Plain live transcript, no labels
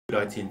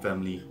ITN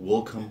family,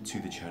 welcome to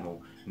the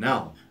channel.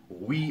 Now,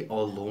 we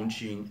are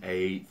launching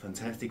a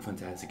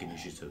fantastic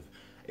initiative.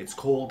 It's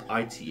called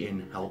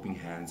ITN Helping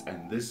Hands,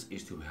 and this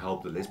is to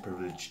help the less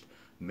privileged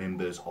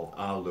members of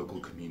our local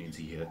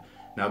community here.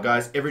 Now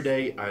guys, every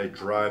day I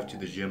drive to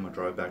the gym, I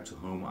drive back to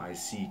home, I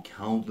see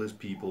countless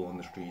people on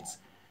the streets,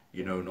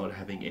 not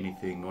having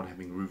anything, not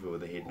having roof over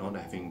their head, not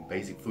having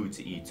basic food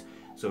to eat.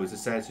 So it's a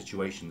sad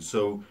situation.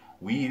 So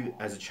we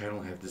as a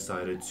channel have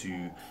decided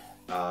to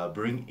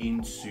bring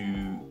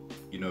into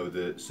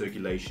the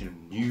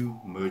circulation new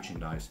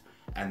merchandise,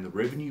 and the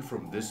revenue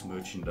from this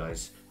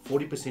merchandise,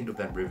 40% of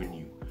that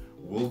revenue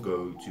will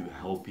go to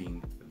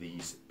helping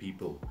these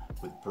people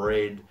with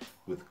bread,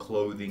 with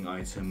clothing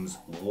items,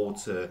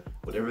 water,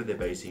 whatever their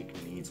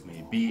basic needs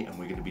may be, and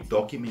we're going to be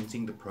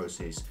documenting the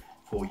process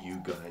for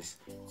you guys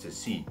to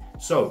see.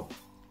 So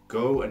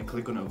go and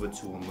click on over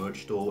to our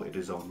merch store. It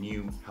is our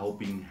new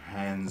Helping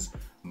Hands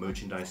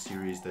merchandise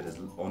series that is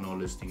on our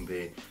listing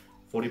there.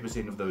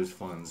 40% of those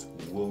funds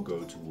will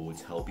go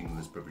towards helping the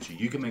less privileged.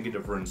 You can make a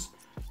difference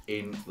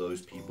in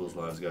those people's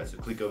lives, guys. So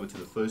click over to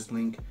the first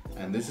link,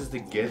 and this is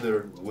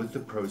together with the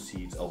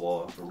proceeds of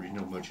our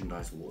original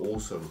merchandise will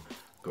also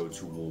go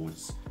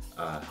towards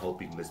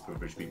helping less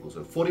privileged people.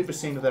 So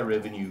 40% of that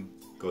revenue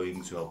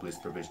going to help less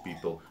privileged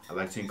people. I'd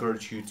like to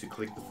encourage you to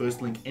click the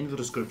first link in the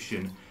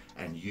description,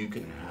 and you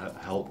can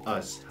help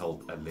us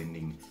help a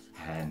lending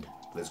hand.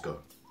 Let's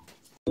go.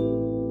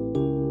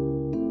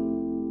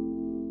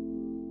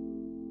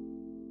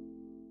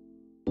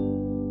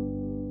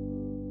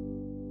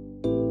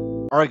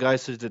 Alright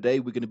guys, so today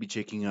we're going to be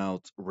checking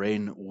out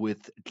REN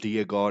with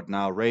Dear God.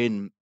 Now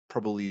REN,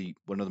 probably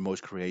one of the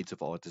most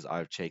creative artists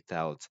I've checked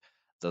out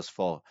thus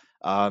far.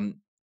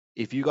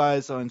 If you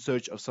guys are in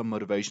search of some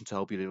motivation to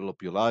help you level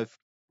up your life,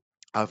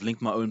 I've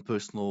linked my own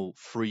personal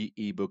free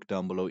ebook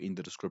down below in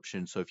the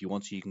description. So if you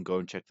want to, you can go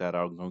and check that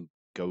out and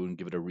go and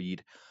give it a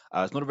read.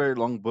 It's not a very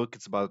long book.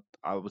 It's about,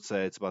 I would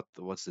say it's about,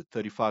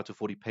 35 to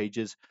 40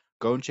 pages.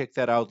 Go and check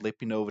that out.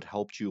 Let me know if it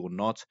helped you or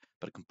not,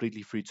 but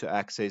completely free to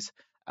access.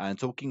 And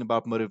talking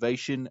about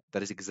motivation,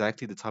 that is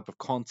exactly the type of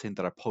content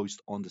that I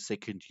post on the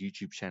second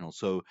YouTube channel.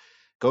 So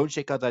go and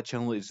check out that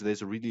channel.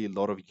 There's really a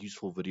lot of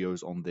useful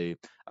videos on there,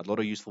 a lot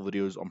of useful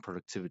videos on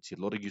productivity, a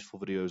lot of useful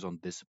videos on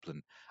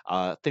discipline,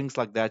 things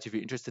like that. If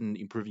you're interested in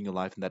improving your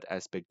life in that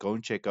aspect, go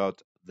and check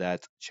out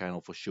that channel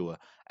for sure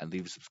and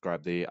leave a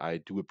subscribe there. I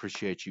do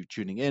appreciate you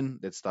tuning in.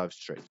 Let's dive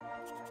straight.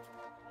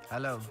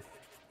 Hello,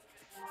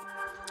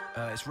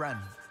 it's Ren.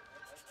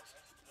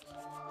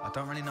 I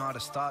don't really know how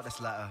to start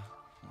this letter.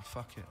 Oh,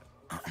 fuck it.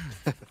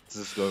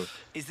 Let's go.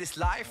 Is this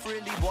life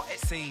really what it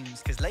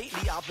seems? Cause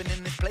lately I've been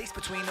in this place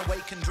between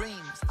awake and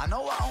dreams. I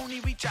know I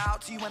only reach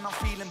out to you when I'm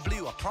feeling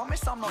blue. I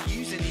promise I'm not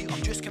using you,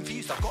 I'm just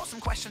confused. I've got some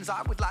questions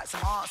I would like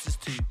some answers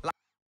to.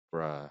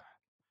 Bruh,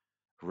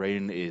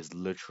 Rain is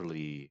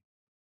literally,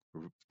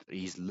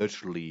 he's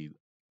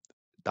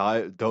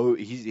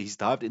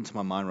dived into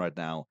my mind right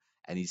now,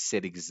 and he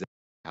said exactly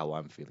how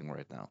I'm feeling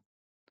right now,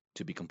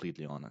 to be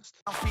completely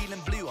honest. I'm feeling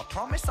blue, I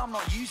promise I'm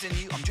not using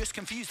you, I'm just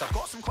confused. I've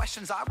got some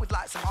questions I would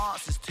like some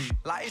answers to.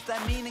 Like, is there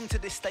meaning to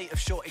this state of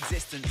short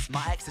existence?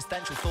 My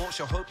existential thoughts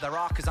show hope there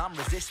are, cause I'm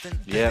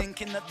resistant to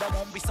thinking that there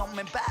won't be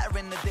something better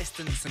in the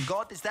distance. And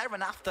God, is there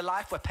an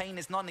afterlife where pain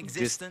is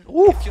non-existent?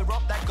 If you're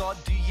up there, God,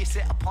 do you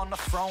sit upon a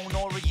throne?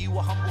 Or are you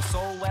a humble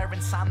soul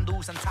wearing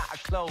sandals and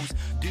tattered clothes?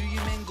 Do you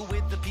mingle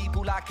with the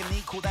people like an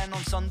equal? Then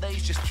on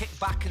Sundays just kick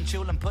back and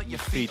chill and put your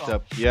feet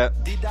up? Yeah.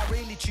 Did I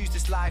really choose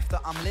this life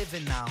that I'm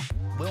living now?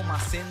 Will my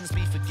sins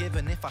be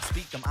forgiven if I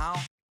speak them out?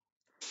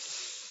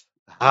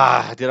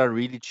 Did I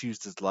really choose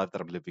this life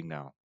that I'm living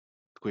now?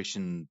 The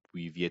question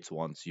we've yet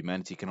to answer.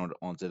 Humanity cannot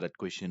answer that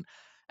question,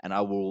 and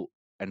will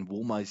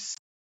my sins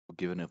be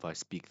forgiven if I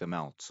speak them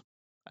out?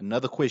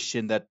 Another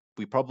question that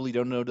we probably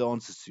don't know the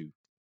answers to.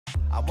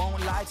 I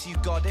won't lie to you,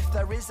 God, if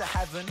there is a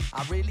heaven,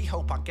 I really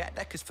hope I get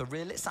there, cause for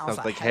real it sounds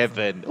like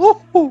heaven.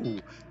 Ooh.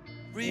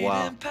 Reading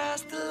Wow.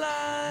 past the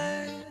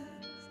lines,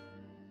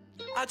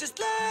 I just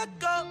let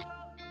go.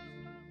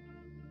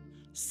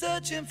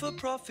 Searching for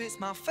profits,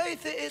 my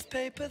faith it is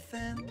paper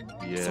thin.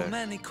 Yeah. So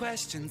many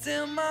questions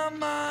in my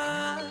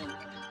mind,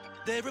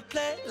 they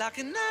replay like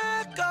an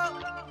echo.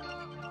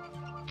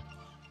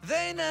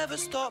 They never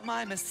stop,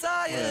 my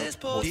Messiah is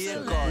porcelain.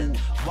 Dear God,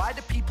 why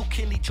do people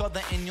kill each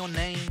other in your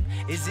name?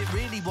 Is it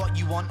really what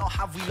you want, or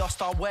have we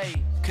lost our way?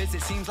 Cause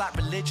it seems like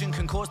religion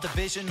can cause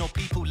division, or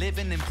people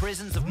living in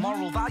prisons of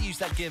moral values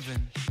they're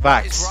given. Facts.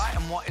 What is right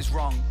and what is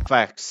wrong?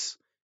 Facts.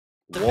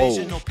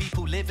 Division, or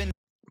people living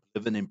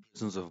in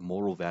prisons of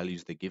moral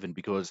values they're given,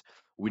 because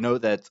we know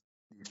that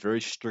these very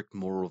strict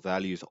moral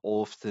values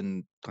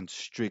often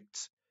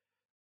constrict,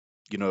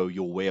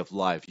 your way of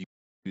life. You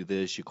do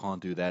this, you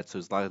can't do that. So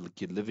it's like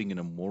you're living in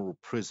a moral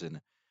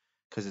prison,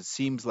 because it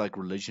seems like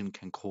religion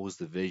can cause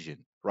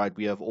division, right?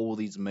 We have all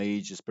these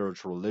major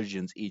spiritual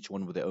religions, each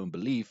one with their own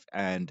belief,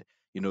 and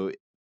it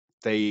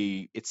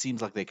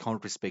seems like they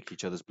can't respect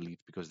each other's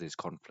beliefs because there's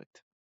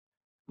conflict.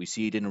 We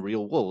see it in the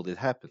real world. It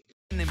happens.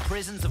 in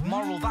prisons of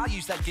moral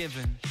values they're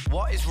given.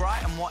 What is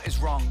right and what is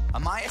wrong?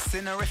 Am I a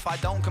sinner if I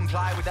don't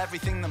comply with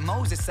everything that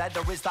Moses said,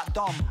 or is that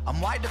dumb?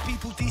 And why do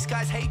people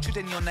disguise hatred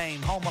in your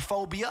name?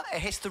 Homophobia, a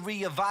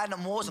history of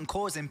violent wars and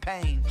causing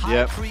pain.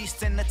 High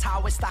priests in the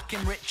tower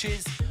stacking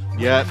riches.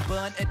 Women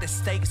burnt at the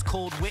stakes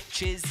called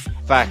witches.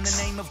 Facts.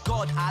 In the name of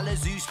God, Allah,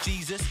 Zeus,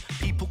 Jesus.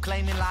 People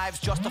claiming lives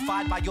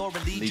justified by your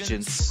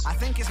allegiance. I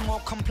think it's more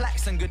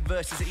complex than good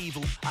versus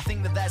evil. I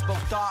think that there's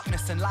both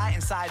darkness and light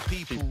inside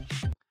people.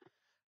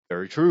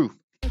 Very true.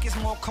 I think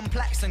it's more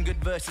complex than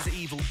good versus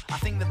evil. I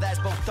think that there's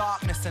both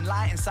darkness and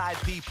light inside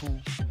people.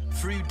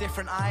 Through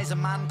different eyes, a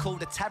man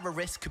called a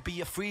terrorist could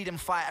be a freedom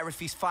fighter if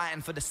he's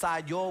fighting for the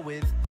side you're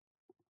with.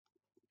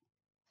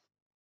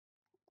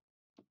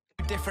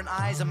 Through different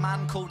eyes, a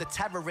man called a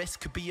terrorist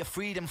could be a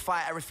freedom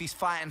fighter if he's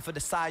fighting for the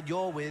side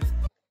you're with.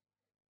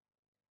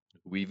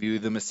 We view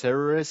them as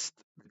terrorists.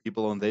 The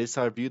people on their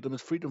side view them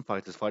as freedom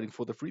fighters fighting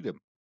for the freedom.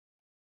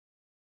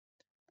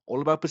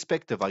 All about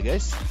perspective, I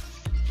guess.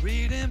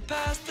 Reading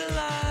past the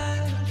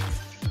lines,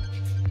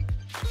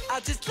 I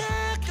just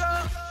let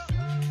go.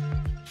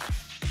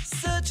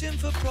 Searching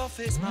for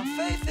profits, my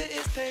faith it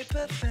is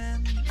paper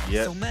thin.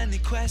 So many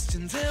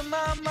questions in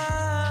my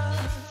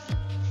mind,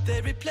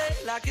 they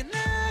replay like an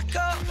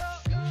echo.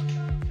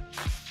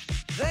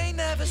 They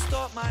never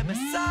stop, my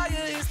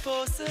Messiah is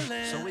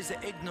porcelain. So is it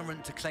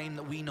ignorant to claim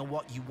that we know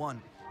what you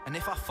want? And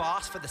if I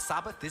fast for the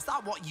Sabbath, is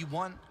that what you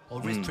want?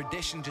 Or is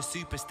tradition just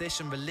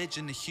superstition,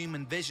 religion, a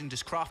human vision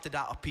just crafted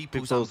out of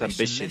people's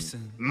ambition?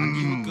 Listen, I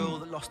knew a girl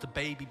that lost a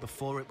baby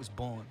before it was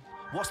born.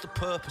 What's the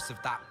purpose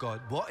of that, God?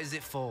 What is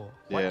it for?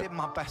 Why did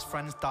my best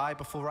friends die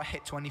before I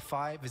hit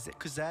 25? Is it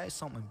because there is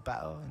something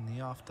better in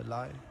the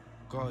afterlife?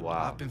 God,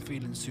 I've been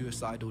feeling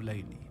suicidal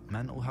lately.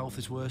 Mental health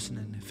is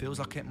worsening. It feels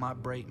like it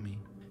might break me.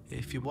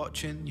 If you're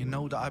watching, you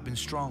know that I've been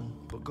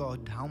strong. But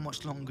God, how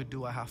much longer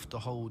do I have to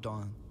hold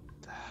on?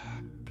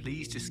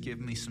 Please just give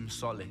me some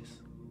solace,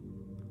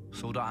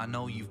 so that I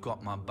know you've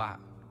got my back.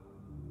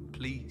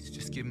 Please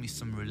just give me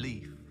some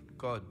relief.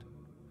 God,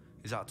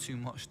 is that too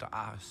much to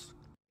ask?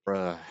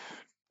 Bruh.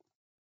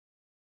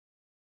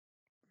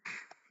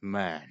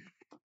 Man.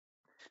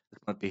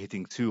 This might be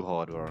hitting too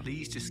hard, bro.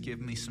 Please just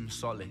give me some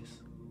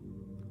solace,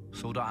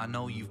 so that I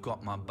know you've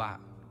got my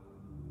back.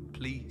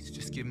 Please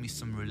just give me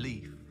some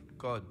relief.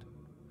 God,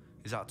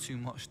 is that too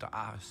much to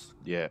ask?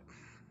 Yeah.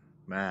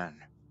 Man.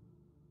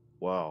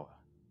 Wow.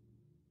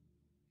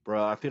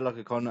 Bro, I feel like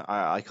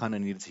I kind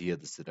of needed to hear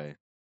this today.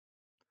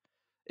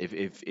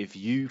 If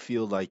you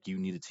feel like you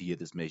needed to hear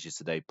this message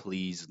today,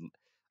 please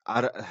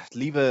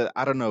leave a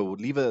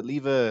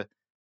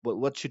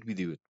what should we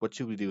do? What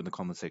should we do in the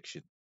comment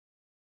section?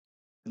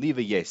 Leave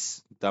a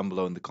yes down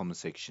below in the comment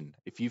section.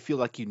 If you feel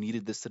like you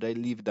needed this today,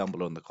 leave it down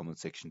below in the comment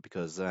section,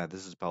 because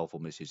this is a powerful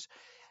message.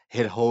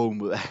 Hit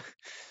home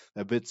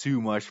a bit too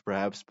much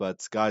perhaps,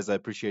 but guys, I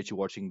appreciate you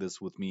watching this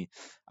with me.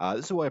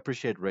 This is why I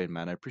appreciate REN,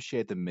 man. I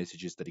appreciate the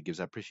messages that he gives.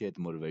 I appreciate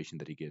the motivation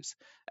that he gives,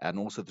 and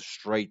also the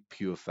straight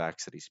pure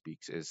facts that he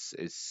speaks.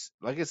 Is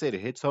like I said,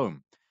 it hits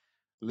home.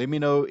 Let me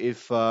know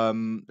if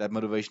that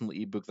motivational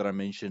ebook that I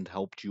mentioned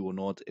helped you or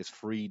not. It's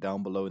free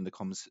down below in the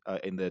comments,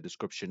 in the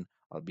description.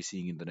 I'll be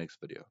seeing you in the next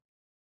video.